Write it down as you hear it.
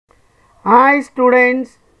Hi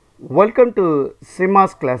students, welcome to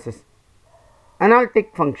Sima's classes. Analytic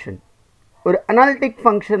function. ஒரு analytic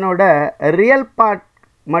function ஓட real part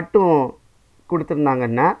மட்டும்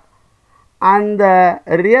கொடுத்திருந்தாங்கன்னா அந்த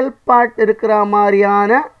real part இருக்கிற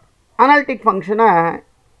மாதிரியான analytic function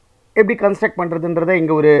எப்படி construct பண்றதுன்றதை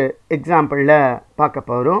இங்க ஒரு எக்ஸாம்பிள்ல பார்க்க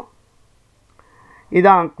போறோம்.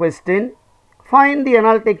 இதான் question. Find the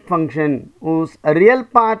analytic function whose real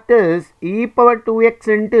part is e power 2x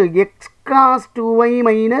into x cos 2y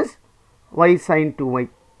minus y sin 2y.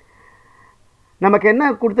 நமக்கு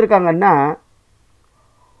என்ன கொடுத்திருக்காங்கன்னா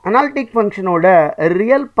analytic function ஓட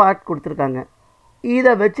real part கொடுத்திருக்காங்க.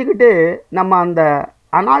 இத வெச்சிக்கிட்டு நம்ம அந்த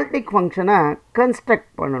analytic function construct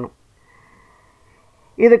பண்ணனும்.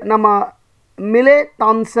 இதுக்கு நம்ம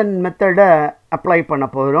மிலே-தாம்சன் மெத்தட் அப்ளை பண்ண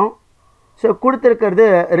போறோம். So கொடுத்திருக்கிறது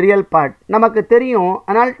real part. நமக்கு தெரியும்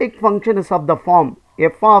analytic function is of the form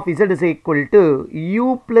f of z is equal to u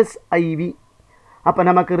plus iv. அப்ப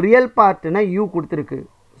நமக்கு real part னா u கொடுத்திருக்கு.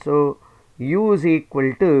 So u is equal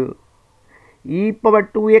to e power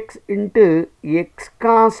 2x into x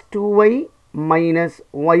cos 2y minus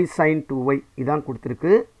y sin 2y இதான்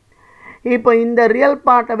கொடுத்திருக்கு. இப்போ இந்த real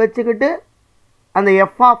part வெச்சிக்கிட்டு அந்த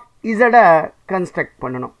f of z construct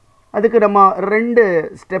பண்ணனும். அதுக்கு நம்ம ரெண்டு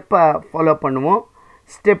ஸ்டெப் ஃபாலோ பண்ணுவோம்.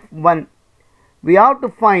 Step 1, we have to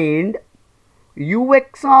find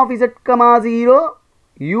ux of z, 0,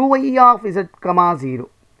 uy of z, 0.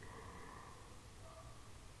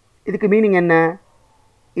 இதுக்கு மீனிங் என்ன?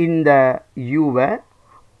 இந்த u-வை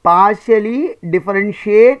partially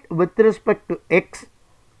differentiate with respect to x,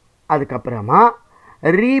 அதுக்கப்புறமா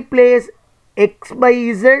replace x by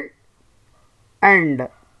z and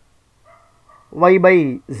y by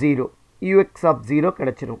 0, ux of 0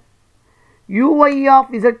 கிடைச்சிரும். uy of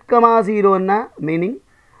z, 0 ன்னா meaning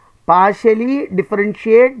partially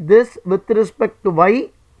differentiate this with respect to y,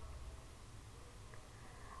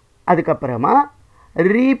 அதுக்கப்புறமா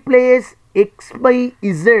replace x by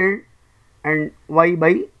z and y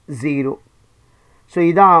by 0. so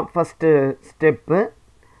இதான் first step.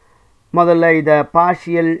 முதல்ல இத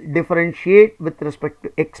partial differentiate with respect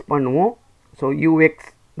to x பண்ணுவோம். so ux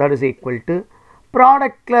that is equal to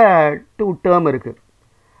ப்ராடக்ட்ல 2 term இருக்கு.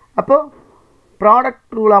 அப்போ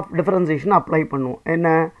product rule of differentiation apply பண்ணுவோம். என்ன?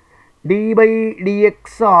 d by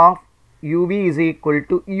dx of uv is equal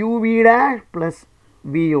to uv dash plus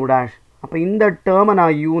vu dash. அப்போ இந்த டேர்மை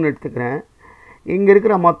நான் u ன்னு எடுத்துக்கிறேன். இங்க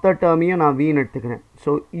இருக்கிற மொத்த டேர்மையும் நான் v ன்னு எடுத்துக்கிறேன்.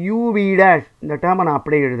 ஸோ uv dash இந்த டேர்மை நான்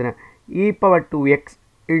அப்படியே எழுதுறேன். e power 2x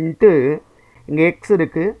இன்ட்டு இங்கே x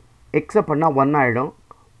இருக்கு, x பண்ணால் 1 ஆகிடும்.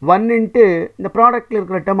 1 இன்ட்டு இந்த ப்ராடக்டில்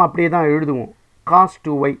இருக்கிற டேர்ம் அப்படியே தான் எழுதுவோம், cos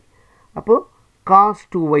 2y. அப்போ cos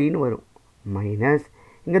 2y ன்னு வரும். மைனஸ்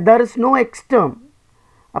இங்கே there is no x term.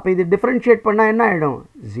 அப்போ இது டிஃபரன்ஷியேட் பண்ணால் என்ன ஆகிடும்?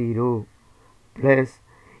 0 ப்ளஸ்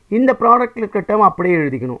இந்த ப்ராடக்டில் இருக்கிற டேர்ம் அப்படியே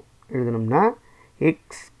எழுதணும்னா x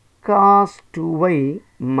cos 2y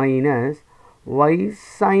minus y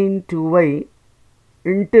sin 2y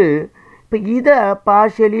into இப்போ இதை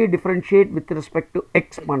partially differentiate with respect to x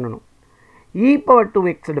பண்ணணும். e power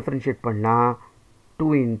 2x டிஃபரன்ஷியேட் பண்ணால்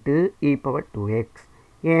 2 into e power 2x.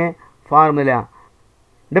 ஏன்? Formula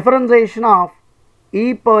differentiation of e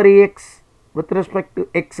power ax with respect to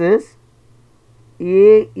x is a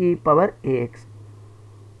e power ax.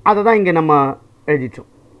 அதை தான் இங்கே நம்ம எழுதிட்டோம்.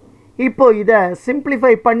 இப்போ இதை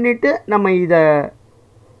சிம்பிளிஃபை பண்ணிவிட்டு நம்ம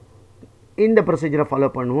இந்த ப்ரொசீஜரை ஃபாலோ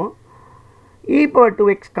பண்ணுவோம். e power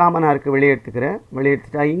 2x காமனாக இருக்குது, வெளியே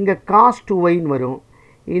எடுத்துட்டா இங்கே cos 2y ன்னு வரும்.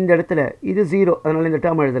 இந்த இடத்துல இது 0, அதனால் இந்த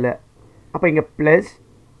டேர்ம் எழுதலை. அப்போ இங்கே ப்ளஸ்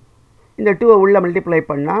இந்த 2 உள்ள மல்டிப்ளை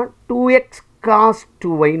பண்ணால் 2x cos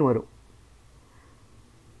 2y ன்னு வரும்.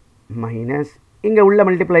 மைனஸ் இங்கே உள்ள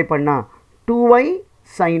மல்டிப்ளை பண்ணால் 2y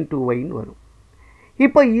sin 2y ன்னு வரும்.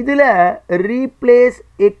 இப்போ இதில் replace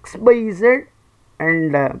x by z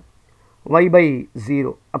and y by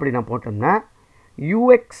 0 அப்படி நான் போட்டோம்னா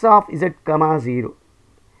ux of z, 0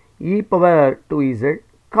 e power 2z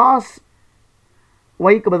cos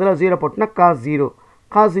yக்கு பதிலாக 0 போட்டோம்னா cos 0,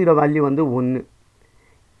 cos 0 வேல்யூ வந்து 1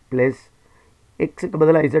 ப்ளஸ் எக்ஸுக்கு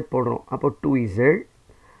பதிலாக z போடுறோம். அப்போ 2z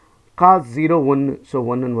cos 0 1, ஸோ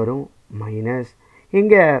 1ன்னு வரும். மைனஸ்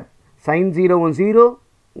இங்கே sin 0 0,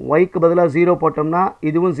 yக்கு பதிலாக 0 போட்டோம்னா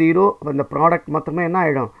இதுவும் 0. அப்போ இந்த ப்ராடக்ட் மொத்தமே என்ன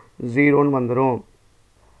ஆகிடும்? 0ன்னு வந்துடும்.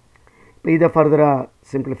 இப்போ இதை ஃபர்தராக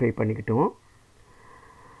சிம்பிளிஃபை பண்ணிக்கிட்டோம்.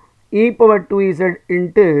 e power 2z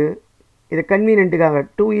இன்ட்டு இதை கன்வீனியன்ட்டுக்காக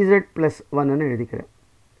 2z ப்ளஸ் 1ன்னு எழுதிக்கிறேன்.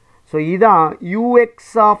 ஸோ இதான் ux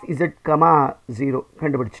of z, 0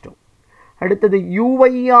 கண்டுபிடிச்சிட்டோம். அடுத்தது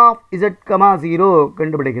uy of z, 0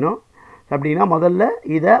 கண்டுபிடிக்கணும். அப்படின்னா முதல்ல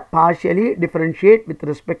இதை partially differentiate with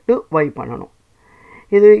respect to y பண்ணணும்.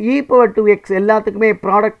 இது e power 2x எல்லாத்துக்குமே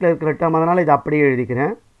ப்ராடக்ட்டில் இருக்கிற டேர்ம், அதனால் இதை அப்படியே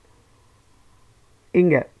எழுதிக்கிறேன்.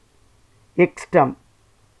 இங்கே X term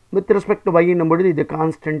with respect to ஒய்ன்னும் பொழுது இது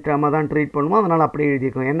கான்ஸ்டன்ட் டேர்மாக தான் ட்ரீட் பண்ணுவோம், அதனால் அப்படியே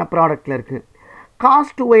எழுதிக்கிறோம். என்ன ப்ராடக்ட்டில் இருக்குது,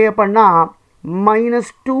 காஸ் 2y பண்ணால்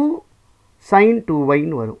 -2 sin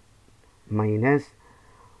 2yன்னு வரும். மைனஸ்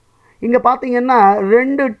இங்கே பார்த்தீங்கன்னா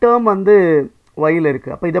 2 டேர்ம் வந்து ஒயில்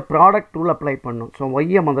இருக்குது, அப்போ இதை ப்ராடக்ட் ரூல் அப்ளை பண்ணும். ஸோ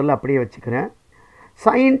ஒய்யை முதல்ல அப்படியே வச்சுக்கிறேன்.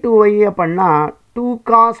 sin 2y பண்ணால் 2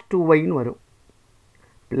 cos 2yன்னு வரும்.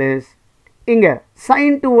 ப்ளஸ் இங்கே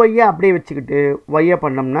sin 2y அப்படியே வச்சுக்கிட்டு ஒய்யை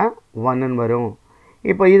பண்ணோம்னா 1ன்னு வரும்.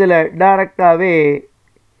 இப்போ இதில் டைரெக்டாகவே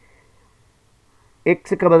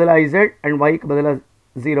எக்ஸுக்கு பதிலாக z அண்ட் ஒய்க்கு பதிலாக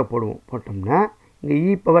 0 போடுவோம். போட்டோம்னா இங்கே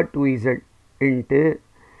e power 2z into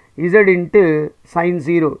z into sin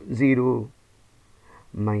 0 0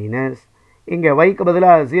 minus இங்கே ஒய்க்கு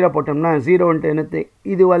பதிலாக 0 போட்டோம்னா 0 இன்ட்டு என்னத்து,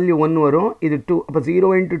 இது வேல்யூ 1 வரும், இது 2, அப்போ 0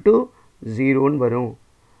 இன்ட்டு 2 0ன்னு வரும்.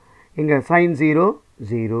 இங்கே sin 0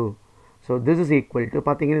 0. So this is equal to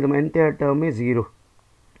பார்த்தீங்கன்னா இது entire டேர்மே 0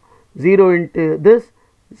 0 into this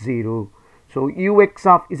 0. So ux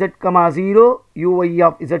of z, 0 uy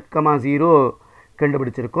of z, 0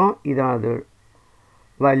 கண்டுபிடிச்சிருக்கோம். இதான் அது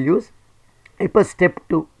வேல்யூஸ். இப்போ ஸ்டெப்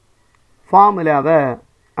 2 ஃபார்முலாவை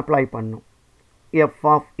அப்ளை பண்ணும். f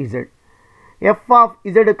of z, f of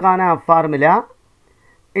zக்கான formula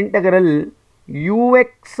integral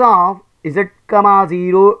ux of z,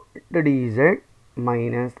 0 dz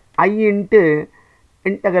minus I into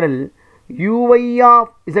integral uy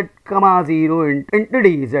of z, 0 into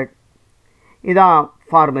dz. இதான்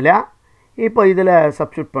formula. இப்போ இதில்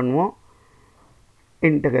substitute பண்ணுவோம்.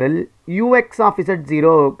 இன்டகரல் ux ஆஃப் z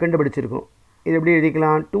 0 கண்டுபிடிச்சிருக்கோம். இது எப்படி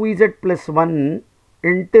எழுதிக்கலாம், 2z + 1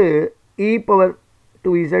 into e power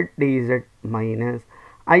 2z dz minus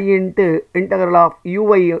I into integral of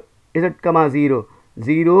uy z, 0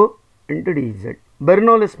 0 into dz.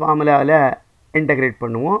 Bernoulli's ஃபார்முலாவில் integrate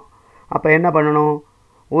பண்ணுவோம். அப்போ என்ன பண்ணணும்,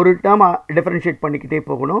 ஒரு டேர்மை டிஃப்ரென்ஷியேட் பண்ணிக்கிட்டே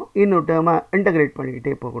போகணும், இன்னொரு டேர்மை இன்டகிரேட்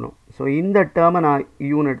பண்ணிக்கிட்டே போகணும். ஸோ இந்த டேர்மை நான்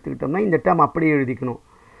யூன்னு எடுத்துக்கிட்டோம்னா இந்த டேர்ம் அப்படியே எழுதிக்கணும்.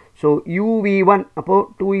 ஸோ uv1 அப்போது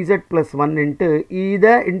 2z + 1 இன்ட்டு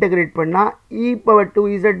இதை இன்டகிரேட் பண்ணால் e power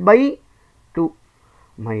 2z by 2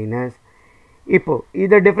 minus இப்போது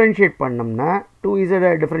இதை டிஃப்ரென்ஷியேட் பண்ணோம்னா 2z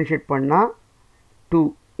டிஃப்ரென்ஷியேட் பண்ணால் 2,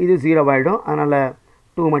 இது 0 ஆகிடும், அதனால்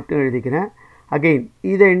 2 மட்டும் எழுதிக்கிறேன். அகெயின்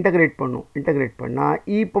இதை இன்டகிரேட் பண்ணும், இன்டகிரேட் பண்ணால்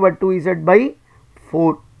e power 2z by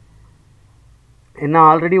 4. என்ன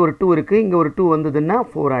ஆல்ரெடி ஒரு 2 இருக்குது, இங்கே ஒரு 2 வந்ததுன்னா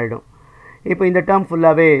 4 ஆகிடும். இப்போ இந்த டேர்ம்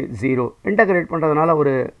ஃபுல்லாகவே 0. இன்டகிரேட் பண்ணுறதுனால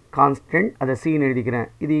ஒரு கான்ஸ்டன்ட், அதை சீன் எழுதிக்கிறேன்.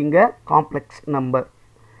 இது இங்கே காம்ப்ளெக்ஸ் நம்பர்.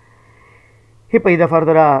 இப்போ இதை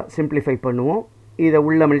ஃபர்தராக சிம்பிளிஃபை பண்ணுவோம். இதை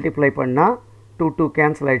உள்ள மல்டிப்ளை பண்ணால் 2 2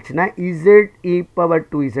 கேன்சல் ஆகிடுச்சுன்னா z e power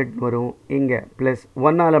 2z வரும். இங்கே ப்ளஸ்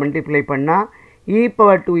 1ஆல் மல்டிப்ளை பண்ணால் e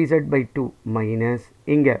power 2z by 2 minus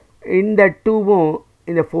இங்கே இந்த 2வும்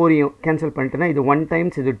இந்த 4ஐயும் கேன்சல் பண்ணிட்டேன்னா இது 1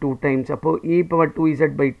 டைம்ஸ், இது 2 டைம்ஸ், அப்போது e power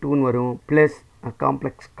 2z by 2ன்னு வரும். Plus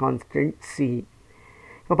complex constant c.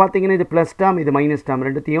 இப்போ பார்த்தீங்கன்னா இது ப்ளஸ் டேர்ம், இது மைனஸ் டேர்ம்,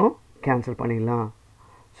 ரெண்டுத்தையும் கேன்சல் பண்ணிடலாம்.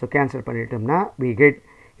 ஸோ கேன்சல் பண்ணிட்டோம்னா we get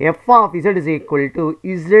f of z is equal to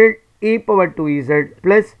z e power 2z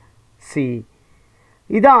plus c.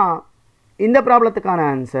 இதான் இந்த ப்ராப்ளத்துக்கான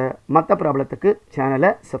ஆன்சர். மற்ற ப்ராப்ளத்துக்கு சேனலை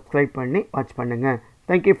சப்ஸ்கிரைப் பண்ணி வாட்ச் பண்ணுங்கள்.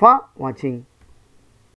 தேங்க்யூ ஃபார் வாட்சிங்.